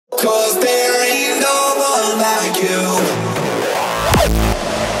'cause there ain't no one like you.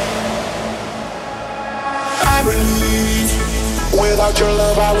 I believe without your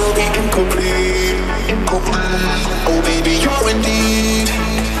love I will be incomplete. Oh baby, you're indeed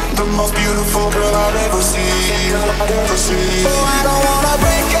the most beautiful girl I've ever seen. Oh, I don't wanna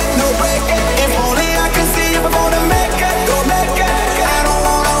break it, no break it. If only I could see you before to make it, go make it. I don't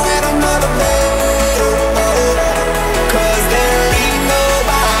wanna wait another day, 'cause there ain't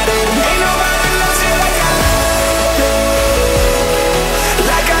nobody loves you like I love you,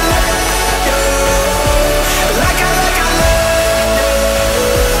 like I love you, like I love you.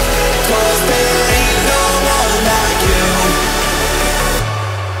 'Cause there ain't no one like you.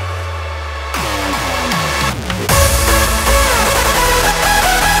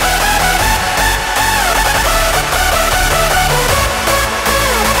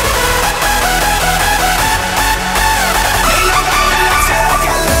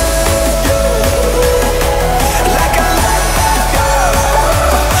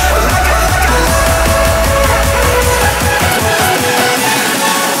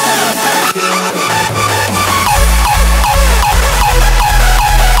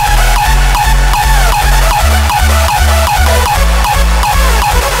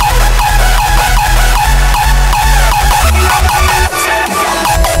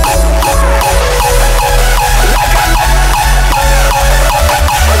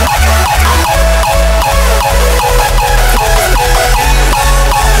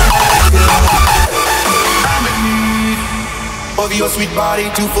 Of your sweet body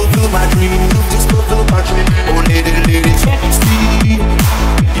to fulfill my dream, just fulfill my dream. Oh lady, lady, can't you see